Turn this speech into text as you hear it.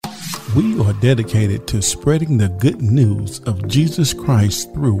We are dedicated to spreading the good news of Jesus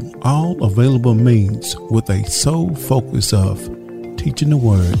Christ through all available means with a sole focus of teaching the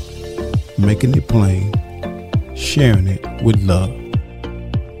word, making it plain, sharing it with love.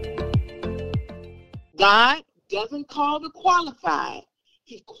 God doesn't call the qualified.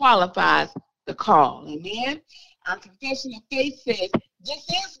 He qualifies the call. Amen. Our confession of faith says, this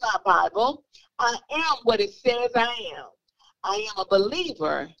is my Bible. I am what it says I am. I am a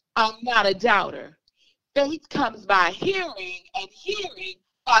believer. I'm not a doubter. Faith comes by hearing, and hearing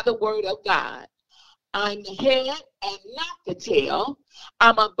by the word of God. I'm the head and not the tail.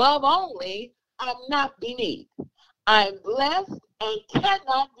 I'm above only. I'm not beneath. I'm blessed and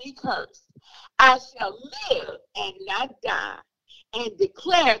cannot be cursed. I shall live and not die and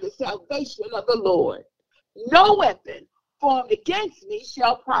declare the salvation of the Lord. No weapon formed against me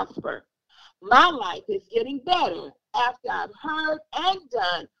shall prosper. My life is getting better after I've heard and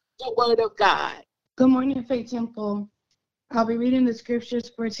done the word of God. Good morning, Faith Temple. I'll be reading the scriptures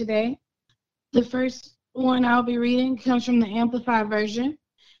for today. The first one I'll be reading comes from the Amplified Version.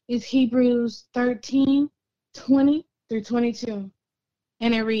 It's Hebrews 13:20-22.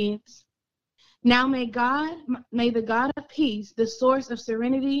 And it reads, Now may the God of peace, the source of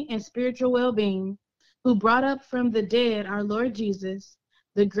serenity and spiritual well-being, who brought up from the dead our Lord Jesus,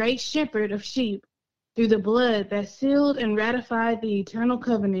 the great shepherd of sheep, through the blood that sealed and ratified the eternal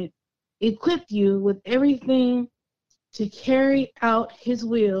covenant, equip you with everything to carry out his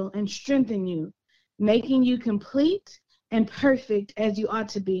will and strengthen you, making you complete and perfect as you ought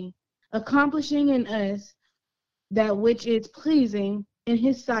to be, accomplishing in us that which is pleasing in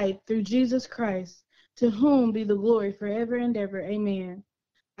his sight through Jesus Christ, to whom be the glory forever and ever. Amen.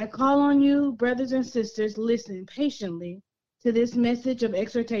 I call on you, brothers and sisters, listen patiently to this message of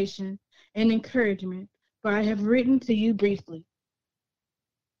exhortation and encouragement, for I have written to you briefly.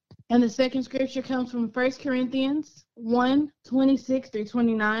 And the second scripture comes from 1 Corinthians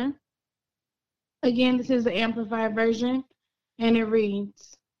 1:26-29. Again, this is the Amplified Version, and it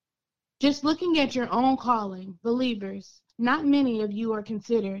reads, Just looking at your own calling, believers, not many of you are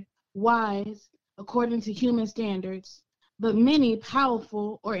considered wise according to human standards, but many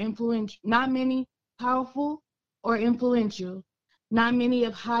powerful or influential, not many powerful or influential, not many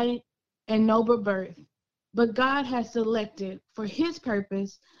of high and noble birth. But God has selected for his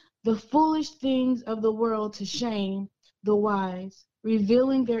purpose the foolish things of the world to shame the wise,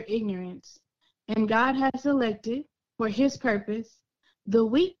 revealing their ignorance. And God has selected for his purpose the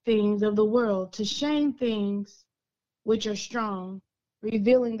weak things of the world to shame things which are strong,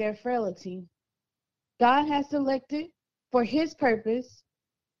 revealing their frailty. God has selected for his purpose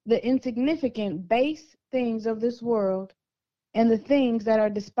the insignificant, base things of this world and the things that are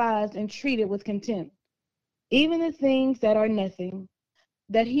despised and treated with contempt, even the things that are nothing,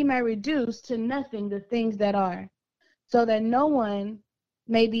 that he may reduce to nothing the things that are, so that no one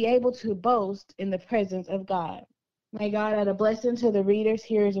may be able to boast in the presence of God. May God add a blessing to the readers,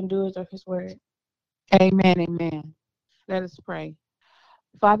 hearers, and doers of his word. Amen, amen. Let us pray.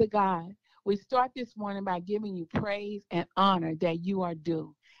 Father God, we start this morning by giving you praise and honor that you are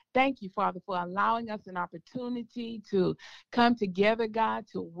due. Thank you, Father, for allowing us an opportunity to come together, God,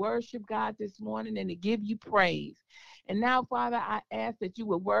 to worship God this morning and to give you praise. And now, Father, I ask that you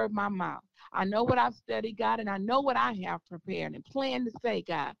would word my mouth. I know what I've studied, God, and I know what I have prepared and planned to say,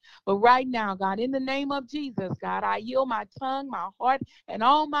 God. But right now, God, in the name of Jesus, God, I yield my tongue, my heart, and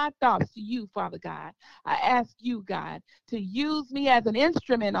all my thoughts to you, Father God. I ask you, God, to use me as an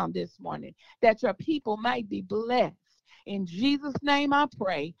instrument on this morning, that your people might be blessed. In Jesus' name I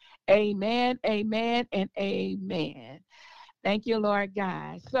pray. Amen, amen, and amen. Thank you, Lord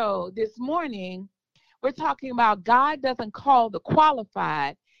God. So this morning, we're talking about God doesn't call the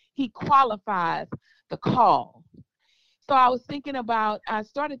qualified. He qualifies the call. So I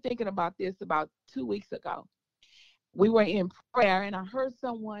started thinking about this about 2 weeks ago. We were in prayer, and I heard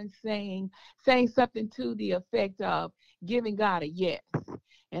someone saying something to the effect of giving God a yes,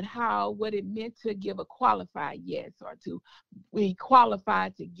 and what it meant to give a qualified yes, or to be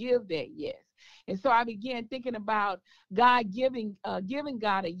qualified to give that yes. And so I began thinking about God giving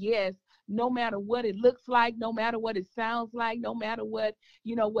God a yes, no matter what it looks like, no matter what it sounds like, no matter what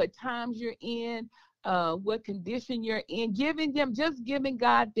times you're in, what condition you're in, giving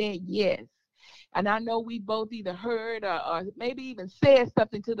God that yes. And I know we both either heard or maybe even said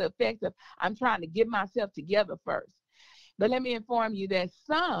something to the effect of, I'm trying to get myself together first. But let me inform you that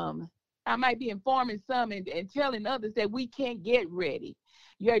I might be informing some and telling others that we can't get ready.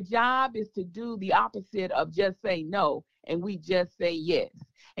 Your job is to do the opposite of just say no, and we just say yes.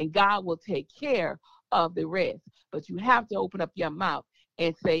 And God will take care of the rest. But you have to open up your mouth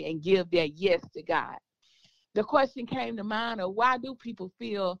and say and give their yes to God. The question came to mind of why do people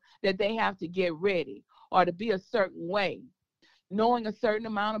feel that they have to get ready or to be a certain way? Knowing a certain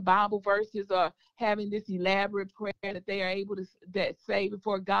amount of Bible verses or having this elaborate prayer that they are able to say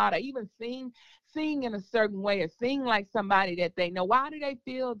before God, or even sing in a certain way or sing like somebody that they know. Why do they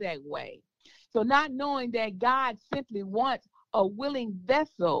feel that way? So not knowing that God simply wants a willing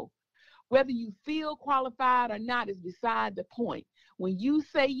vessel, whether you feel qualified or not is beside the point. When you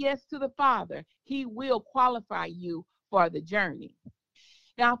say yes to the Father, he will qualify you for the journey.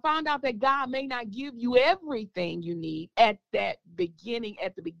 Now, I found out that God may not give you everything you need at the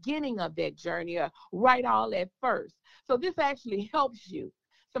beginning of that journey, or right all at first. So this actually helps you.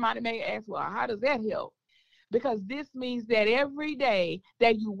 Somebody may ask, well, how does that help? Because this means that every day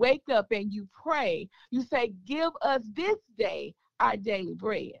that you wake up and you pray, you say, give us this day our daily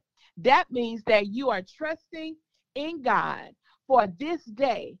bread. That means that you are trusting in God for this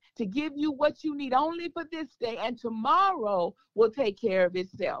day to give you what you need only for this day, and tomorrow will take care of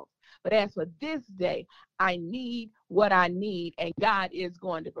itself. But as for this day, I need what I need, and God is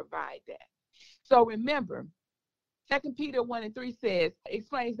going to provide that. So remember, 2 Peter 1:3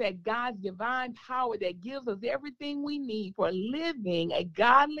 explains that God's divine power that gives us everything we need for living a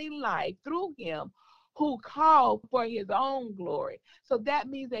godly life through him who called for his own glory. So that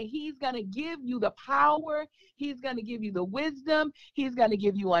means that he's going to give you the power, he's going to give you the wisdom, he's going to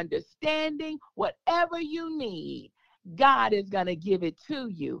give you understanding. Whatever you need, God is going to give it to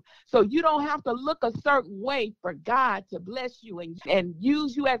you. So you don't have to look a certain way for God to bless you and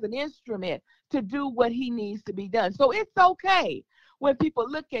use you as an instrument to do what he needs to be done. So it's okay when people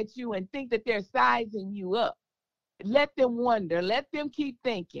look at you and think that they're sizing you up. Let them wonder, let them keep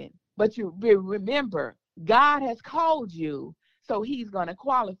thinking. But you remember, God has called you, so he's going to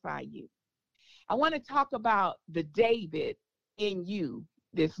qualify you. I want to talk about the David in you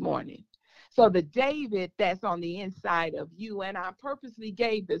this morning. So the David that's on the inside of you, and I purposely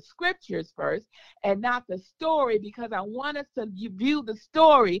gave the scriptures first and not the story because I want us to view the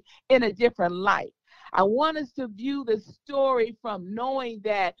story in a different light. I want us to view the story from knowing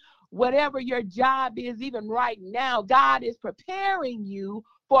that whatever your job is, even right now, God is preparing you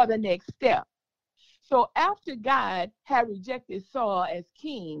for the next step. So after God had rejected Saul as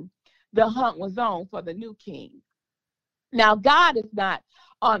king, the hunt was on for the new king. Now, God is not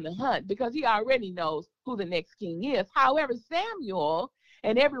on the hunt because he already knows who the next king is. However, Samuel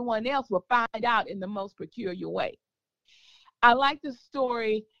and everyone else will find out in the most peculiar way. I like the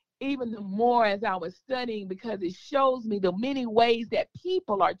story even the more as I was studying because it shows me the many ways that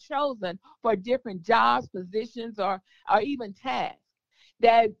people are chosen for different jobs, positions, or even tasks.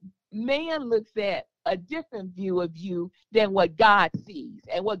 That man looks at a different view of you than what God sees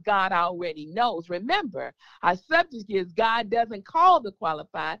and what God already knows. Remember, our subject is God doesn't call the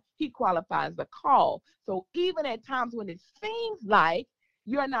qualified, he qualifies the call. So even at times when it seems like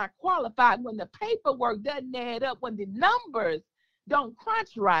you're not qualified, when the paperwork doesn't add up, when the numbers don't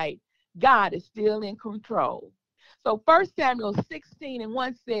crunch right, God is still in control. So 1 Samuel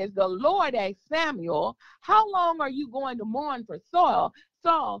 16:1 says, the Lord asked Samuel, how long are you going to mourn for Saul,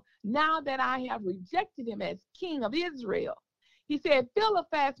 now that I have rejected him as king of Israel? He said, fill a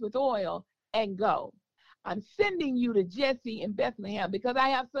flask with oil and go. I'm sending you to Jesse in Bethlehem because I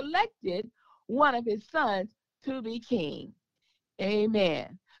have selected one of his sons to be king.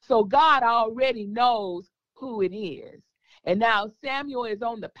 Amen. So God already knows who it is. And now Samuel is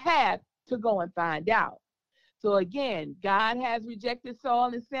on the path to go and find out. So again, God has rejected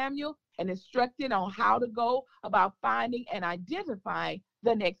Saul and Samuel and instructed on how to go about finding and identifying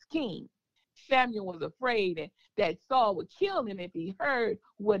the next king. Samuel was afraid that Saul would kill him if he heard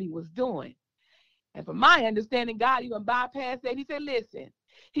what he was doing. And from my understanding, God even bypassed that. He said, listen,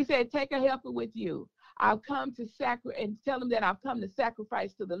 he said, take a heifer with you. I've come to sacrifice and tell him that I've come to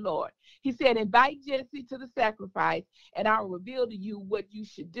sacrifice to the Lord. He said, invite Jesse to the sacrifice and I will reveal to you what you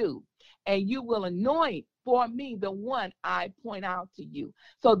should do. And you will anoint for me the one I point out to you.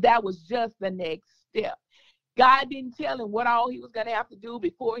 So that was just the next step. God didn't tell him what all he was going to have to do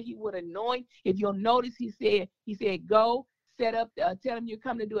before he would anoint. If you'll notice, he said, go. Set up, tell him you're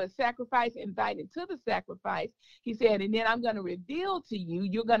coming to do a sacrifice, invite him to the sacrifice. He said, and then I'm going to reveal to you,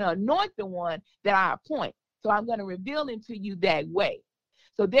 you're going to anoint the one that I appoint. So I'm going to reveal him to you that way.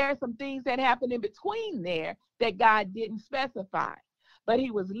 So there are some things that happened in between there that God didn't specify, but he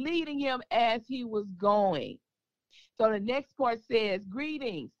was leading him as he was going. So the next part says,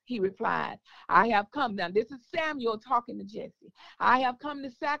 greetings, he replied. I have come. Now this is Samuel talking to Jesse. I have come to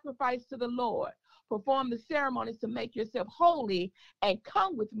sacrifice to the Lord. Perform the ceremonies to make yourself holy and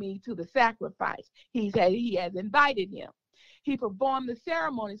come with me to the sacrifice. He has invited him. He performed the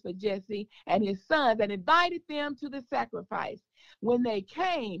ceremonies for Jesse and his sons and invited them to the sacrifice. When they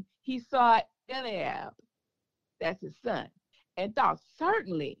came, he saw Eliab, that's his son, and thought,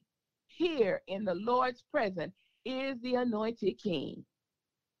 certainly here in the Lord's presence is the anointed king.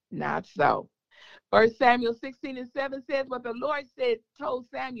 Not so. 1 Samuel 16:7 says, what the Lord told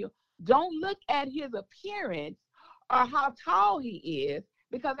Samuel, don't look at his appearance or how tall he is,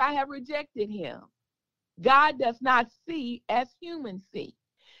 because I have rejected him. God does not see as humans see.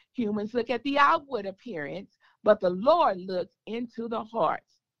 Humans look at the outward appearance, but the Lord looks into the heart.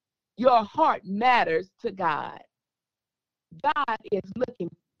 Your heart matters to God. God is looking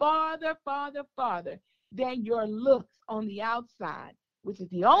farther, farther, farther than your looks on the outside, which is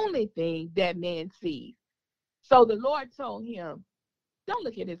the only thing that man sees. So the Lord told him, don't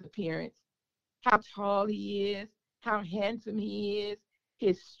look at his appearance, how tall he is, how handsome he is,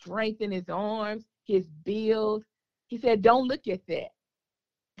 his strength in his arms, his build. He said, don't look at that.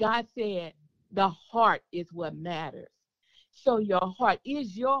 God said, the heart is what matters. So your heart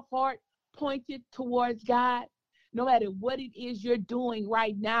pointed towards God? No matter what it is you're doing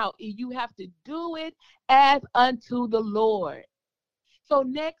right now, you have to do it as unto the Lord. So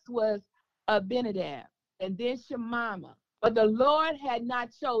next was Abinadab and then Shemaiah. But the Lord had not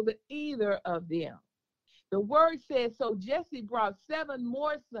chosen either of them. The word says, so Jesse brought 7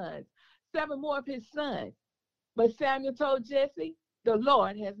 more of his sons. But Samuel told Jesse, the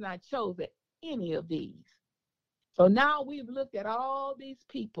Lord has not chosen any of these. So now we've looked at all these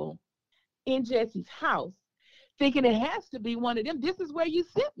people in Jesse's house, thinking it has to be one of them. This is where you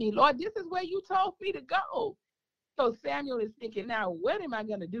sent me, Lord. This is where you told me to go. So Samuel is thinking, now, what am I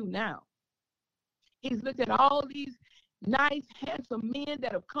going to do now? He's looked at all these nice, handsome men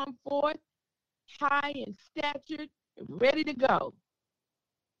that have come forth, high in stature, ready to go.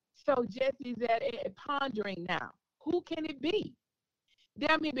 So Jesse's pondering now, who can it be?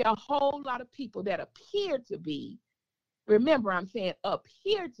 There may be a whole lot of people that appear to be, remember I'm saying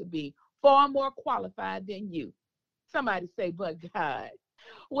appear to be, far more qualified than you. Somebody say, but God.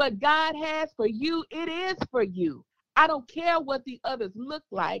 What God has for you, it is for you. I don't care what the others look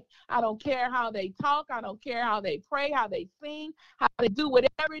like. I don't care how they talk. I don't care how they pray, how they sing, how they do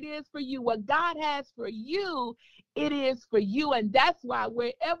whatever it is for you. What God has for you, it is for you. And that's why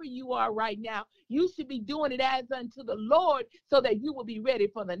wherever you are right now, you should be doing it as unto the Lord so that you will be ready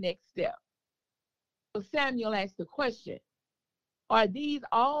for the next step. So Samuel asked the question, are these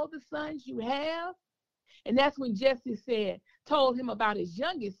all the sons you have? And that's when Jesse told him about his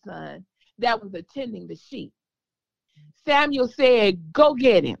youngest son that was attending the sheep. Samuel said, go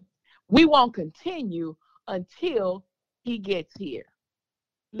get him. We won't continue until he gets here.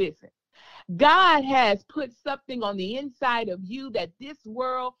 Listen, God has put something on the inside of you that this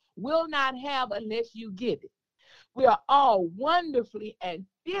world will not have unless you give it. We are all wonderfully and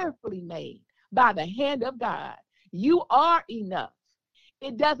fearfully made by the hand of God. You are enough.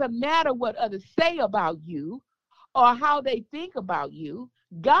 It doesn't matter what others say about you or how they think about you.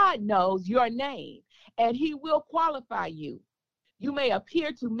 God knows your name, and he will qualify you. You may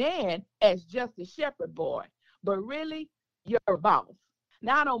appear to man as just a shepherd boy, but really, you're a boss.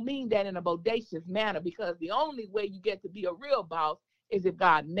 Now, I don't mean that in a bodacious manner, because the only way you get to be a real boss is if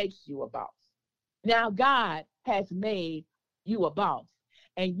God makes you a boss. Now, God has made you a boss,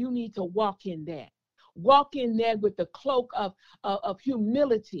 and you need to walk in that. Walk in there with the cloak of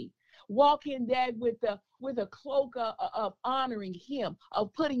humility. Walk in there with a cloak of honoring him,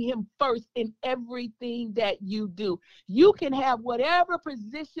 of putting him first in everything that you do. You can have whatever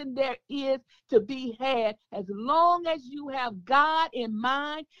position there is to be had, as long as you have God in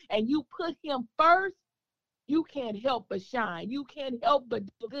mind and you put him first. You can't help but shine. You can't help but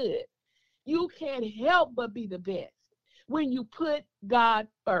do good. You can't help but be the best when you put God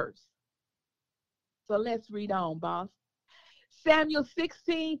first. So let's read on, boss. Samuel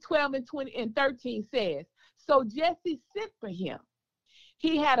 16:12-13 says, so Jesse sent for him.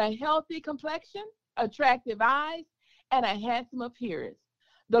 He had a healthy complexion, attractive eyes, and a handsome appearance.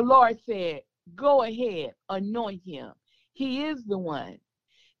 The Lord said, go ahead, anoint him. He is the one.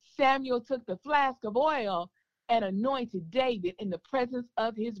 Samuel took the flask of oil and anointed David in the presence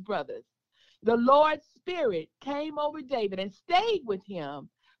of his brothers. The Lord's Spirit came over David and stayed with him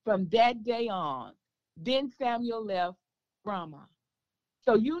from that day on. Then Samuel left Ramah.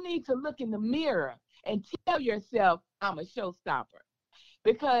 So you need to look in the mirror and tell yourself, I'm a showstopper.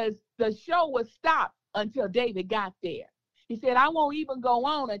 Because the show was stopped until David got there. He said, I won't even go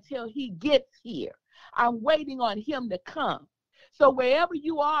on until he gets here. I'm waiting on him to come. So wherever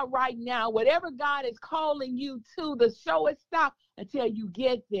you are right now, whatever God is calling you to, the show is stopped until you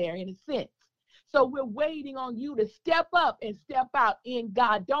get there, in a sense. So we're waiting on you to step up and step out in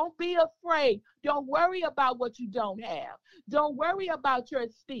God. Don't be afraid. Don't worry about what you don't have. Don't worry about your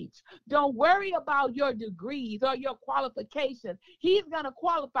speech. Don't worry about your degrees or your qualifications. He's going to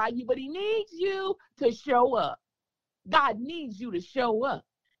qualify you, but he needs you to show up. God needs you to show up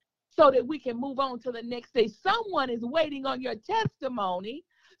so that we can move on to the next day. Someone is waiting on your testimony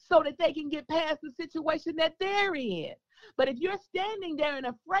so that they can get past the situation that they're in. But if you're standing there and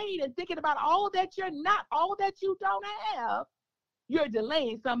afraid and thinking about all that you're not, all that you don't have, you're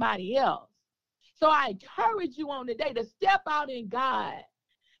delaying somebody else. So I encourage you on today to step out in God.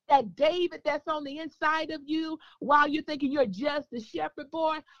 That David that's on the inside of you, while you're thinking you're just a shepherd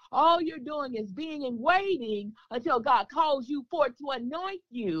boy, all you're doing is being and waiting until God calls you forth to anoint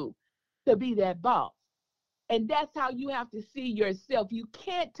you to be that boss. And that's how you have to see yourself. You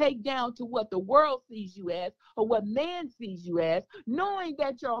can't take down to what the world sees you as or what man sees you as, knowing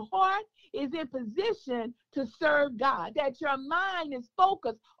that your heart is in position to serve God, that your mind is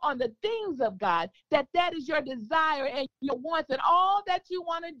focused on the things of God, that is your desire and your wants, and all that you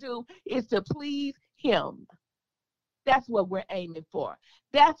want to do is to please him. That's what we're aiming for.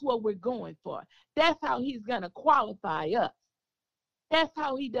 That's what we're going for. That's how he's going to qualify us. That's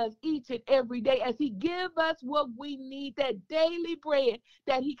how he does each and every day as he gives us what we need, that daily bread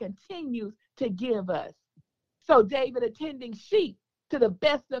that he continues to give us. So David attending sheep to the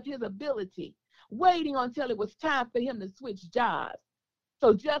best of his ability, waiting until it was time for him to switch jobs.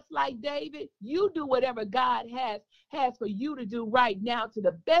 So just like David, you do whatever God has for you to do right now to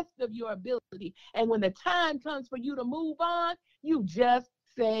the best of your ability. And when the time comes for you to move on, you just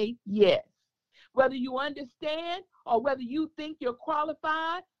say yes. Whether you understand or whether you think you're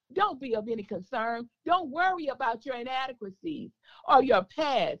qualified, don't be of any concern. Don't worry about your inadequacies or your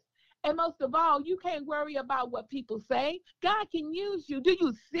past. And most of all, you can't worry about what people say. God can use you. Do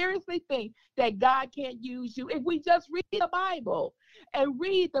you seriously think that God can't use you? If we just read the Bible and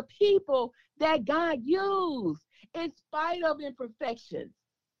read the people that God used in spite of imperfections,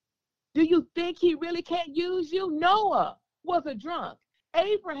 do you think he really can't use you? Noah was a drunk.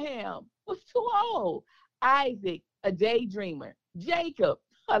 Abraham was too old. Isaac, a daydreamer. Jacob,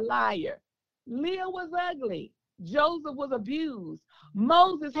 a liar. Leah was ugly. Joseph was abused.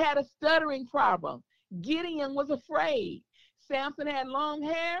 Moses had a stuttering problem. Gideon was afraid. Samson had long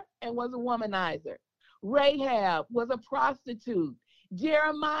hair and was a womanizer. Rahab was a prostitute.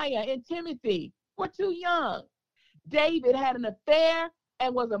 Jeremiah and Timothy were too young. David had an affair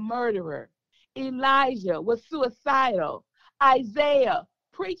and was a murderer. Elijah was suicidal. Isaiah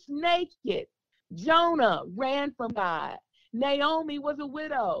preached naked. Jonah ran from God. Naomi was a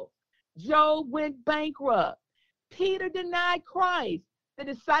widow. Job went bankrupt. Peter denied Christ. The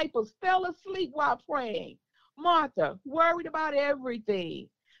disciples fell asleep while praying. Martha worried about everything.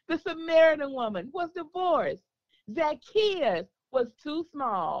 The Samaritan woman was divorced. Zacchaeus was too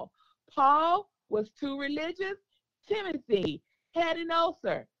small. Paul was too religious. Timothy had an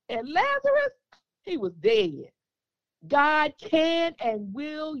ulcer. And Lazarus, he was dead. God can and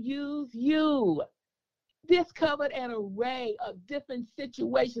will use you. This covered an array of different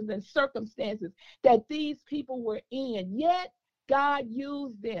situations and circumstances that these people were in, yet God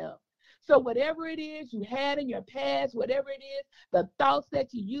used them. So whatever it is you had in your past, whatever it is, the thoughts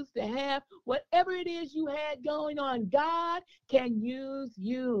that you used to have, whatever it is you had going on, God can use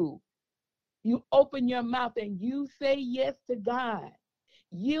you. You open your mouth and you say yes to God.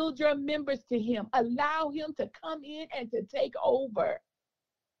 Yield your members to him. Allow him to come in and to take over.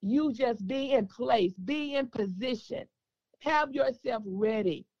 You just be in place, be in position. Have yourself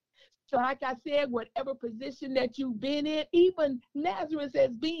ready. So like I said, whatever position that you've been in, even Lazarus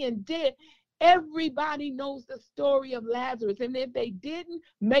as being dead, everybody knows the story of Lazarus. And if they didn't,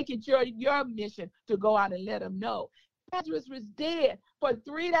 make it your mission to go out and let them know. Lazarus was dead for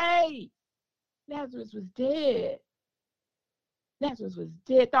 3 days. Lazarus was dead. Lazarus was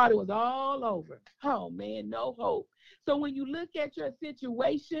dead, thought it was all over. Oh, man, no hope. So when you look at your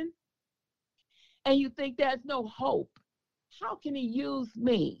situation and you think there's no hope, how can he use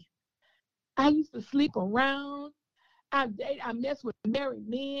me? I used to sleep around. I messed with married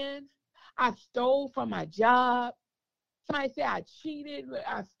men. I stole from my job. Somebody said I cheated.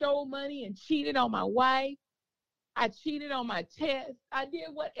 I stole money and cheated on my wife. I cheated on my test. I did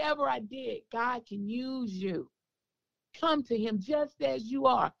whatever I did. God can use you. Come to him just as you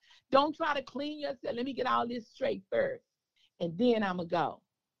are. Don't try to clean yourself. Let me get all this straight first, and then I'm going to go.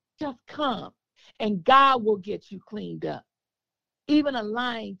 Just come, and God will get you cleaned up. Even a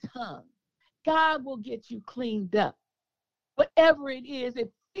lying tongue, God will get you cleaned up. Whatever it is, if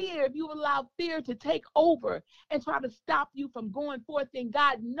you allow fear to take over and try to stop you from going forth in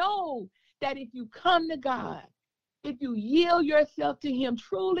God, know that if you come to God, if you yield yourself to him,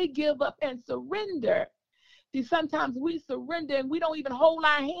 truly give up and surrender. See, sometimes we surrender and we don't even hold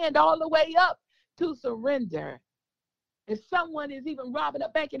our hand all the way up to surrender. If someone is even robbing a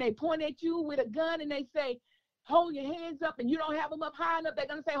bank and they point at you with a gun and they say, hold your hands up, and you don't have them up high enough, they're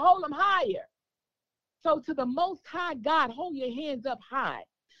going to say, hold them higher. So to the Most High God, hold your hands up high.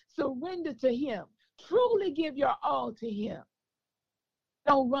 Surrender to him. Truly give your all to him.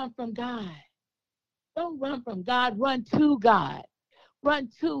 Don't run from God. Don't run from God. Run to God. Run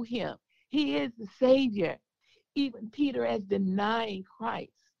to him. He is the Savior. Even Peter, as denying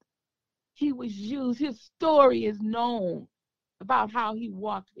Christ, he was used. His story is known about how he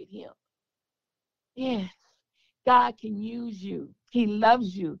walked with him. Yes, God can use you. He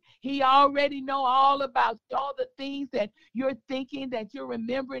loves you. He already knows all about all the things that you're thinking, that you're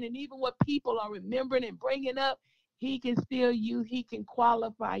remembering, and even what people are remembering and bringing up. He can still use. He can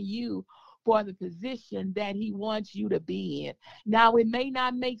qualify you for the position that he wants you to be in. Now, it may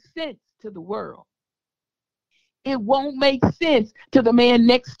not make sense to the world. It won't make sense to the man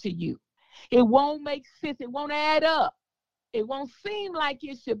next to you. It won't make sense. It won't add up. It won't seem like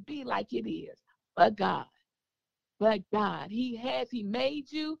it should be like it is. But God, he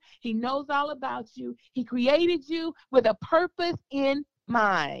made you. He knows all about you. He created you with a purpose in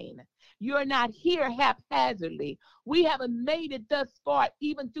mind. You're not here haphazardly. We haven't made it thus far,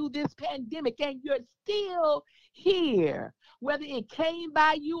 even through this pandemic, and you're still here. Whether it came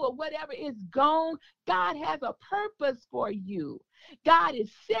by you or whatever, it's gone. God has a purpose for you. God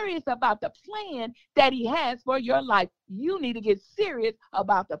is serious about the plan that he has for your life. You need to get serious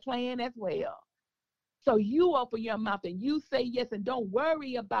about the plan as well. So you open your mouth and you say yes, and don't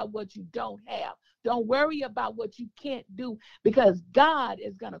worry about what you don't have. Don't worry about what you can't do, because God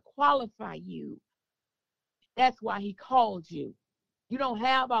is going to qualify you. That's why he called you. You don't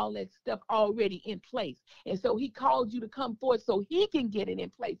have all that stuff already in place. And so he called you to come forth so he can get it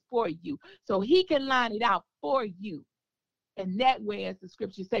in place for you, so he can line it out for you. And that way, as the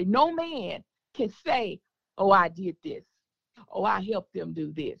scriptures say, no man can say, oh, I did this. Oh, I helped them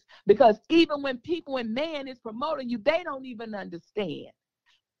do this. Because even when people and man is promoting you, they don't even understand.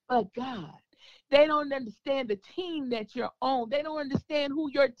 But God, they don't understand the team that you're on. They don't understand who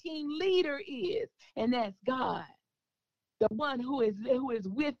your team leader is. And that's God. The one who is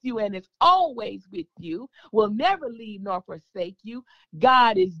with you and is always with you, will never leave nor forsake you.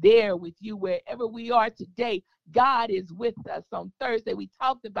 God is there with you wherever we are today. God is with us. On Thursday, we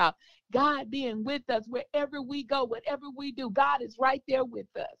talked about God being with us wherever we go, whatever we do. God is right there with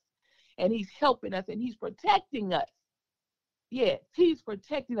us, and he's helping us, and he's protecting us. Yes, he's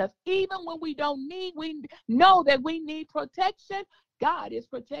protecting us. Even when we know that we need protection, God is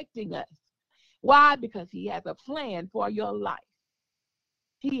protecting us. Why? Because he has a plan for your life.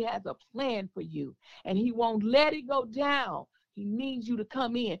 He has a plan for you, and he won't let it go down. He needs you to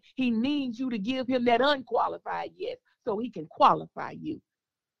come in. He needs you to give him that unqualified yes so he can qualify you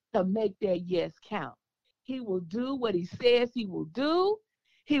to make that yes count. He will do what he says he will do.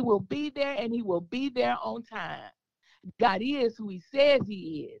 He will be there, and he will be there on time. God is who he says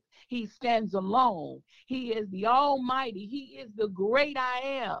he is. He stands alone. He is the Almighty. He is the great I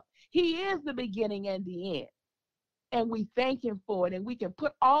am. He is the beginning and the end. And we thank him for it. And we can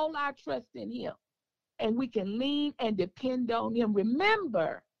put all our trust in him. And we can lean and depend on him.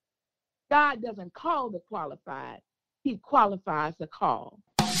 Remember, God doesn't call the qualified. He qualifies the call.